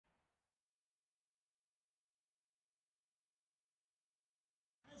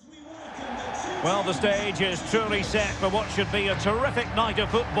Well, the stage is truly set for what should be a terrific night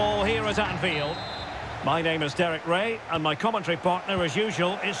of football here at Anfield. My name is Derek Ray, and my commentary partner, as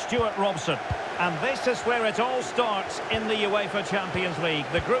usual, is Stuart Robson. And this is where it all starts in the UEFA Champions League,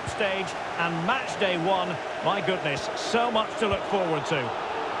 the group stage and match day one. My goodness, so much to look forward to.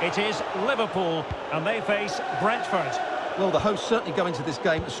 It is Liverpool, and they face Brentford. Well, the hosts certainly go into this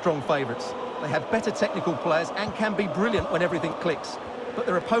game as strong favourites. They have better technical players and can be brilliant when everything clicks. But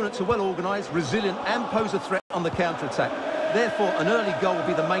their opponents are well organised, resilient and pose a threat on the counter-attack. Therefore, an early goal will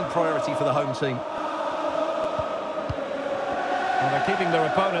be the main priority for the home team. Well, they're keeping their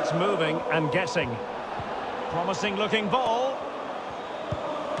opponents moving and guessing. Promising looking ball.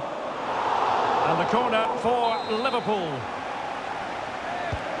 And the corner for Liverpool.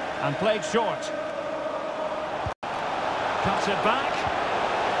 And played short. Cuts it back.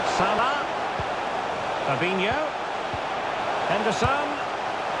 Salah. Fabinho. Henderson.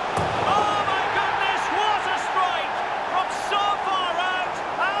 Oh my goodness, what a strike! From so far out,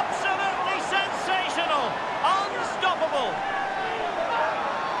 absolutely sensational, unstoppable.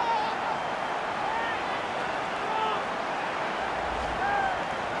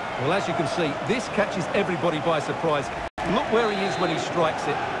 Well, as you can see, this catches everybody by surprise. Look where he is when he strikes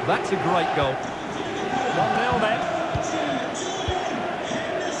it. That's a great goal. 1-0 then.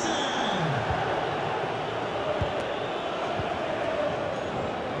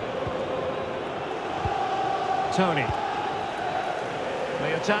 Tony.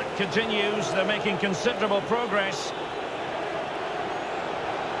 The attack continues. They're making considerable progress.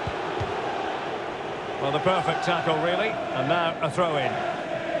 Well, the perfect tackle, really. And now a throw-in.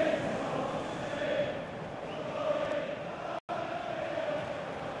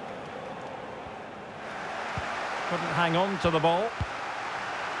 Couldn't hang on to the ball.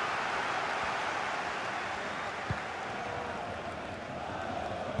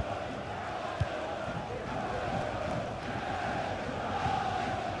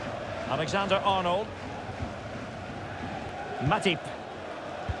 Alexander-Arnold. Matip.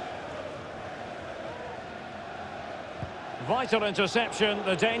 Vital interception.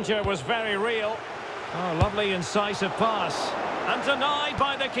 The danger was very real. Oh, lovely incisive pass. And denied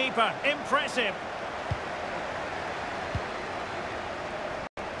by the keeper. Impressive.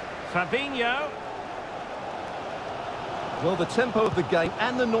 Fabinho. Well, the tempo of the game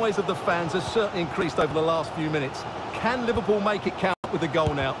and the noise of the fans has certainly increased over the last few minutes. Can Liverpool make it count with a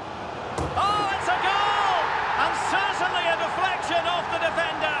goal now? Oh, it's a goal! And certainly a deflection off the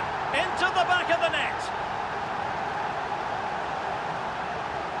defender into the back of the net.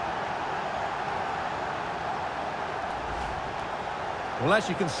 Well, as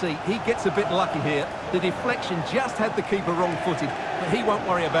you can see, he gets a bit lucky here. The deflection just had the keeper wrong-footed, but he won't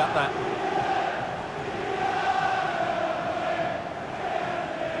worry about that.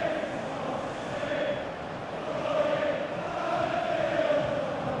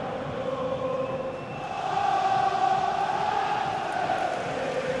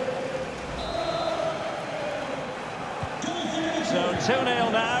 So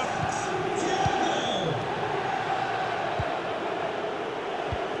 2-0 now.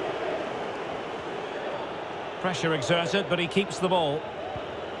 Pressure exerted, but he keeps the ball.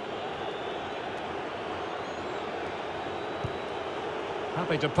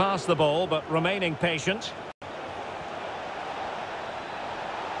 Happy to pass the ball, but remaining patient.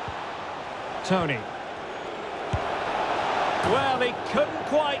 Tony. Well, he couldn't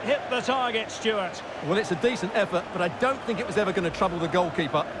quite hit the target, Stuart. Well, it's a decent effort, but I don't think it was ever going to trouble the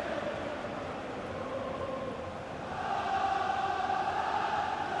goalkeeper.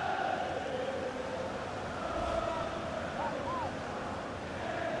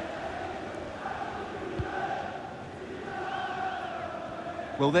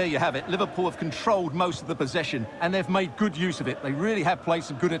 Well, there you have it. Liverpool have controlled most of the possession, and they've made good use of it. They really have played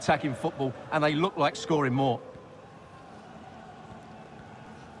some good attacking football, and they look like scoring more.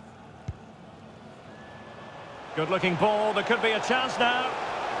 Good-looking ball. There could be a chance now.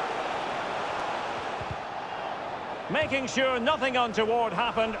 Making sure nothing untoward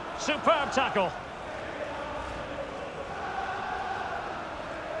happened. Superb tackle.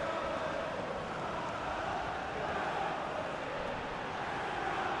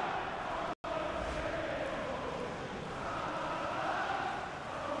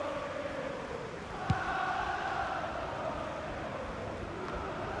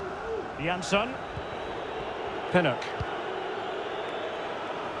 Jansson. Pinnock.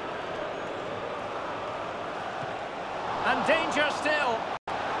 And danger still.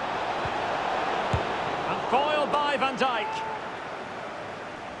 And foiled by Van Dijk.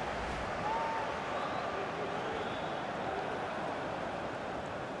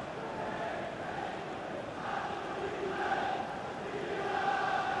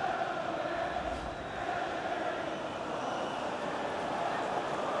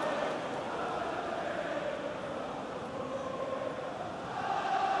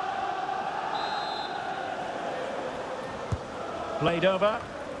 Played over.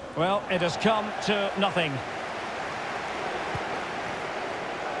 Well, it has come to nothing.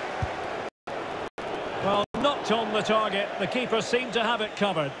 Well, not on the target. The keeper seemed to have it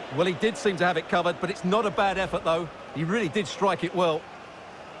covered. Well, he did seem to have it covered, but it's not a bad effort, though. He really did strike it well.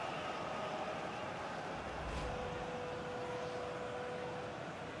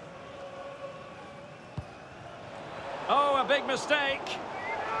 Oh, a big mistake.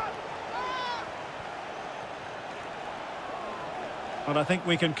 And I think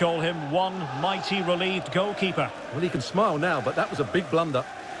we can call him one mighty relieved goalkeeper. Well, he can smile now, but that was a big blunder.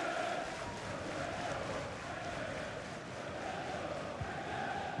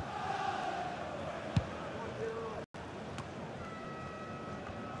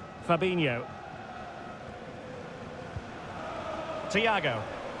 Fabinho. Thiago.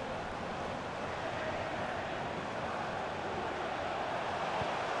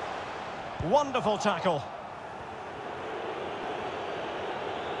 Wonderful tackle.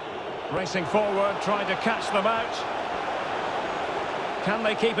 Racing forward, trying to catch them out. Can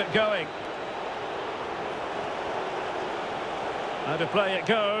they keep it going? Out of play it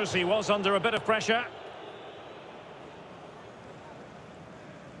goes. He was under a bit of pressure.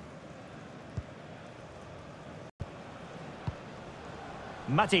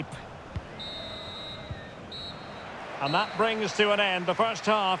 Matip. And that brings to an end the first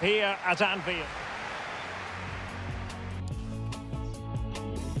half here at Anfield.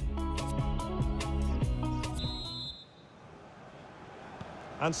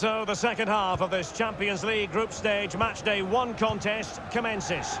 And so the second half of this Champions League group stage matchday 1 contest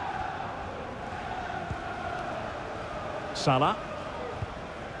commences. Salah.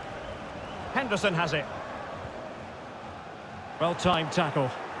 Henderson has it. Well-timed tackle.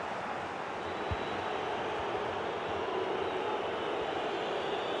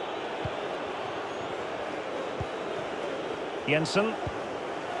 Jensen.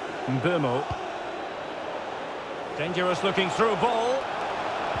 Mbeumo. Dangerous looking through ball.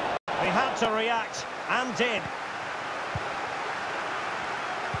 He had to react, and did.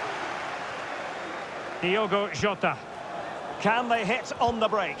 Diogo Jota. Can they hit on the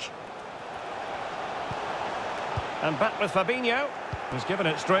break? And back with Fabinho. He's given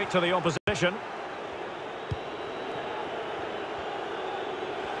it straight to the opposition.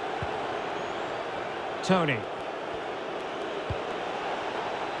 Tony.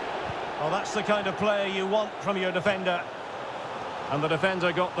 Well, that's the kind of play you want from your defender. And the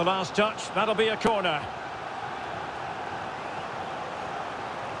defender got the last touch. That'll be a corner.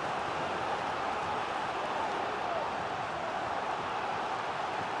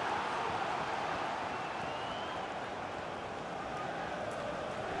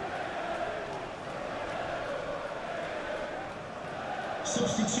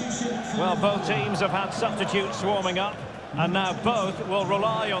 Well, both teams have had substitutes warming up, and now both will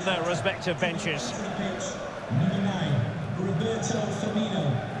rely on their respective benches. Number 9, Roberto Firmino.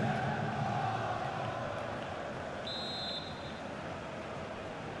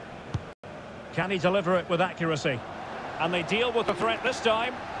 Can he deliver it with accuracy? And they deal with the threat this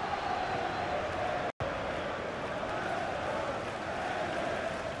time.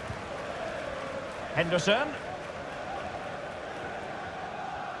 Henderson.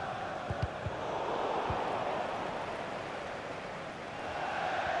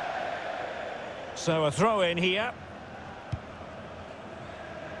 So a throw in here.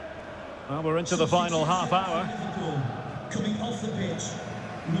 Well, we're into the final half hour. Liverpool, coming off the pitch,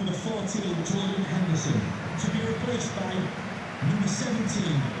 number 14, Jordan Henderson, to be replaced by number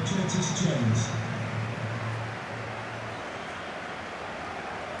 17, Curtis Jones.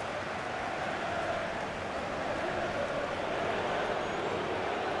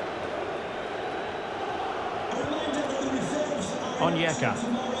 A reminder that the reserves are Onyeka.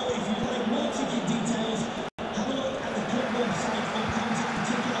 tomorrow. If you'd like more ticket details, have a look at the club website or contact the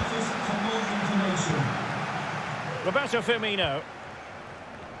ticket office for more information. Roberto Firmino.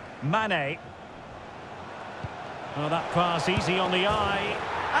 Mane. Oh, that pass easy on the eye.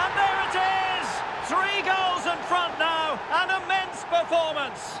 And there it is! 3 goals in front now. An immense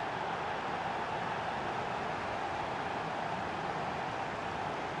performance.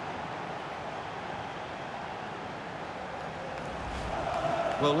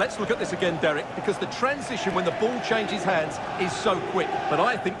 Well, let's look at this again, Derek, because the transition when the ball changes hands is so quick. But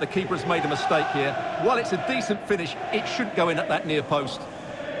I think the keeper has made a mistake here. While it's a decent finish, it shouldn't go in at that near post.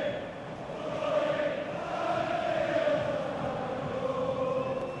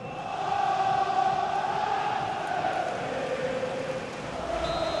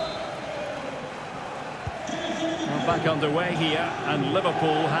 Well, back underway here, and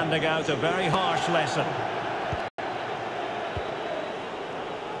Liverpool handing out a very harsh lesson.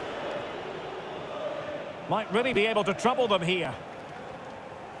 Might really be able to trouble them here.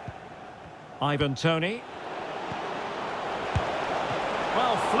 Ivan Toney.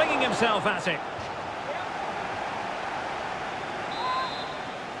 Well, flinging himself at it.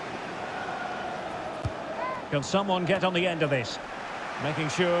 Can someone get on the end of this? Making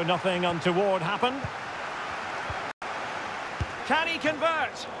sure nothing untoward happened. Can he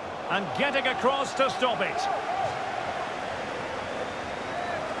convert? And getting across to stop it.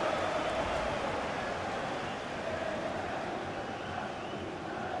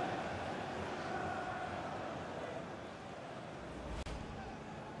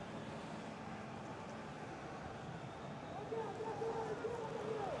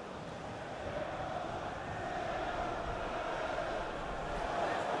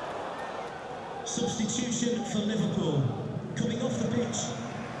 Substitution for Liverpool. Coming off the pitch,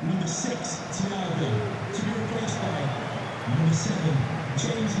 number 6, Thiago, to be replaced by number 7,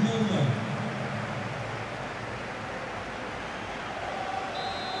 James Milner.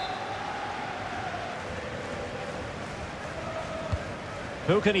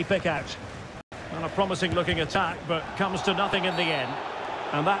 Who can he pick out? Well, a promising looking attack, but comes to nothing in the end.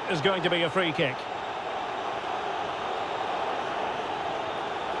 And that is going to be a free kick.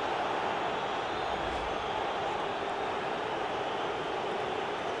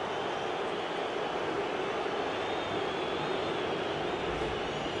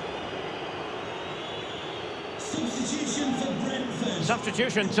 Substitution for Brentford.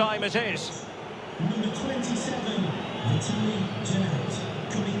 Substitution time it is. Number 27, Vitaly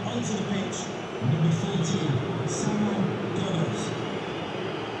Janelt. Coming onto the pitch, number 14, Samuel Gomez.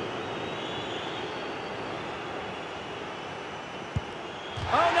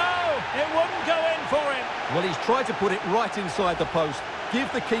 Oh no! It wouldn't go in for him. Well, he's tried to put it right inside the post.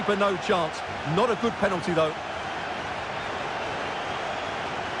 Give the keeper no chance. Not a good penalty, though.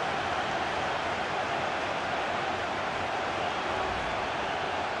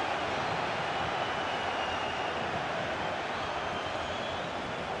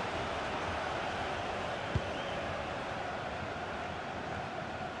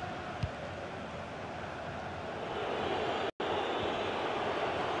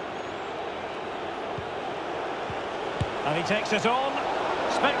 And he takes it on.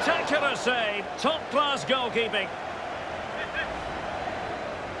 Spectacular save. Top-class goalkeeping.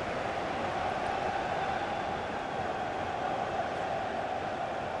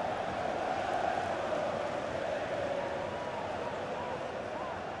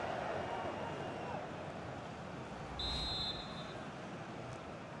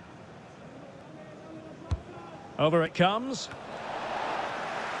 Over it comes.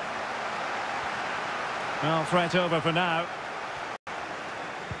 Well, threat over for now.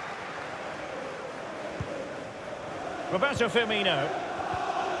 Roberto Firmino.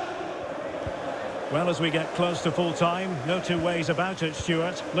 Well, as we get close to full time, no two ways about it,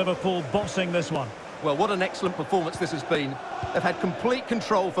 Stuart. Liverpool bossing this one. Well, what an excellent performance this has been. They've had complete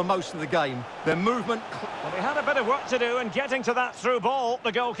control for most of the game. Their movement... Well, they had a bit of work to do in getting to that through ball,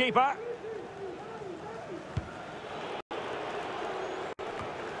 the goalkeeper.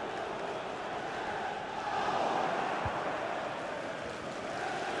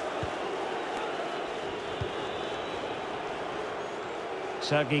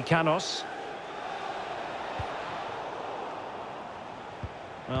 Sergi Canos.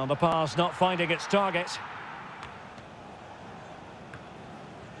 Well, the pass not finding its target.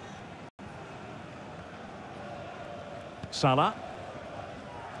 Salah.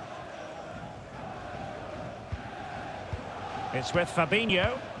 It's with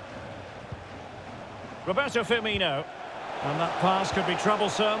Fabinho. Roberto Firmino. And that pass could be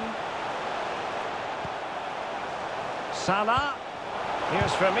troublesome. Salah.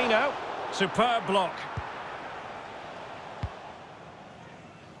 Here's Firmino. Superb block.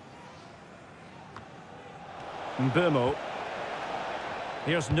 Mbeumo.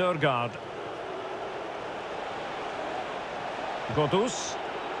 Here's Nørgaard. Godus.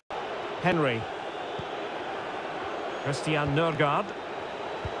 Henry. Christian Nørgaard.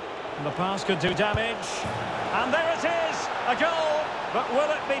 And the pass could do damage. And there it is! A goal! But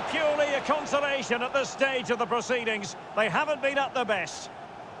will it be purely a consolation at this stage of the proceedings? They haven't been at their best.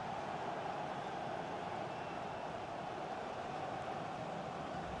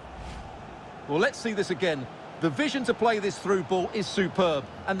 Well, let's see this again. The vision to play this through ball is superb,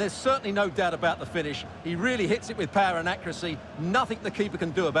 and there's certainly no doubt about the finish. He really hits it with power and accuracy. Nothing the keeper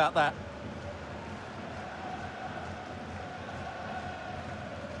can do about that.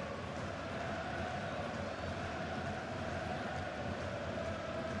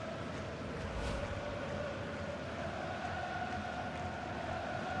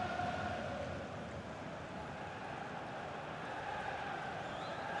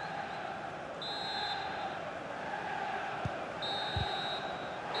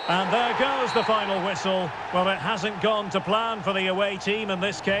 And there goes the final whistle. Well, it hasn't gone to plan for the away team in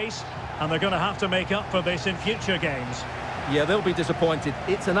this case, and they're going to have to make up for this in future games. Yeah, they'll be disappointed.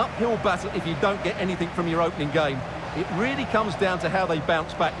 It's an uphill battle if you don't get anything from your opening game. It really comes down to how they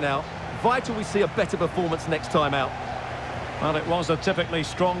bounce back now. Vital we see a better performance next time out. Well, it was a typically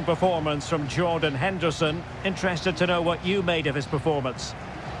strong performance from Jordan Henderson. Interested to know what you made of his performance.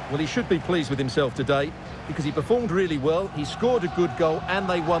 Well, he should be pleased with himself today because he performed really well, he scored a good goal and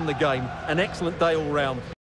they won the game. An excellent day all round.